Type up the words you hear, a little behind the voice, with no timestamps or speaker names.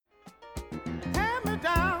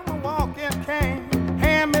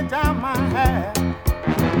down my hair.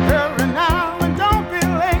 Hurry now and don't be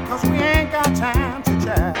late, 'cause we ain't got time to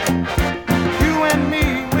chat. You and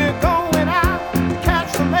me, we're going out to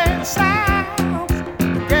catch the latest sounds,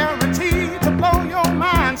 guaranteed to blow your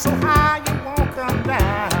mind so high you won't come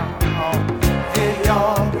down. Hey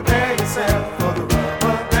y'all, prepare yourself for the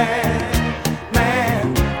rubber band. Man,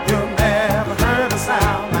 you've never heard a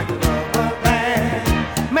sound like the rubber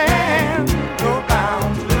band. Man, you're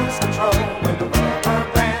bound to lose control when the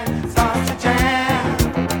rubber band starts to jam.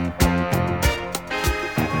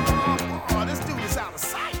 Oh, this dude is out of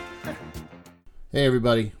sight. Hey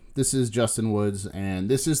everybody, this is Justin Woods, and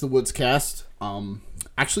this is the Woods Cast.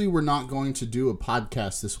 Actually, we're not going to do a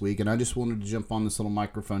podcast this week, and I just wanted to jump on this little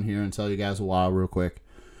microphone here and tell you guys why real quick.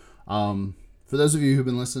 For those of you who've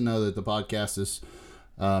been listening, know that the podcast is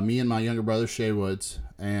me and my younger brother, Shay Woods,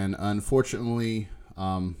 and unfortunately,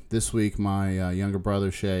 this week my younger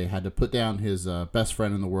brother, Shay, had to put down his best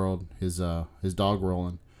friend in the world, his dog,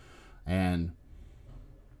 Roland, and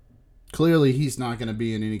clearly he's not going to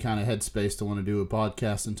be in any kind of headspace to want to do a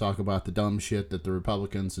podcast and talk about the dumb shit that the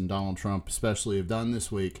Republicans and Donald Trump especially have done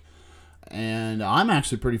this week. And I'm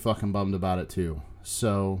actually pretty fucking bummed about it too.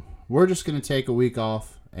 So we're just going to take a week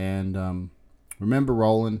off and remember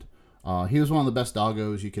Roland. He was one of the best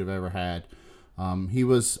doggos you could have ever had. He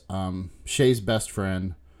was Shay's best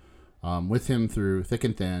friend, with him through thick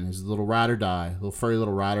and thin. His little ride or die, little furry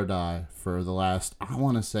little ride or die for the last, I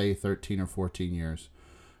want to say 13 or 14 years.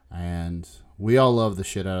 And we all love the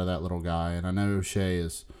shit out of that little guy. And I know Shay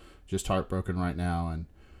is just heartbroken right now. And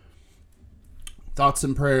thoughts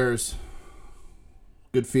and prayers,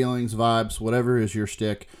 good feelings, vibes, whatever is your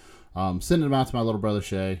shtick. Send them out to my little brother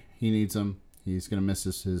Shay. He needs them. He's going to miss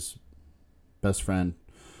his best friend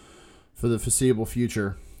for the foreseeable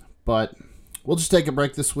future. But we'll just take a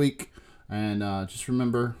break this week. And just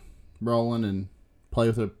remember Roland and play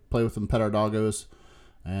with them, pet our doggos.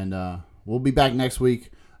 And we'll be back next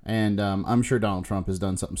week. And I'm sure Donald Trump has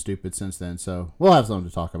done something stupid since then, so we'll have something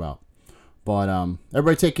to talk about. But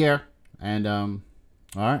everybody take care, and all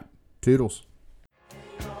right, toodles.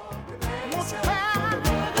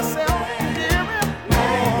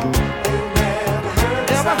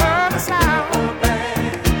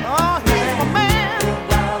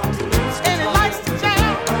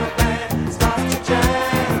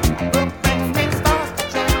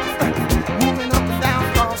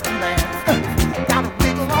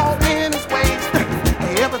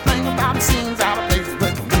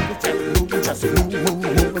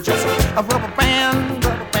 A rubber band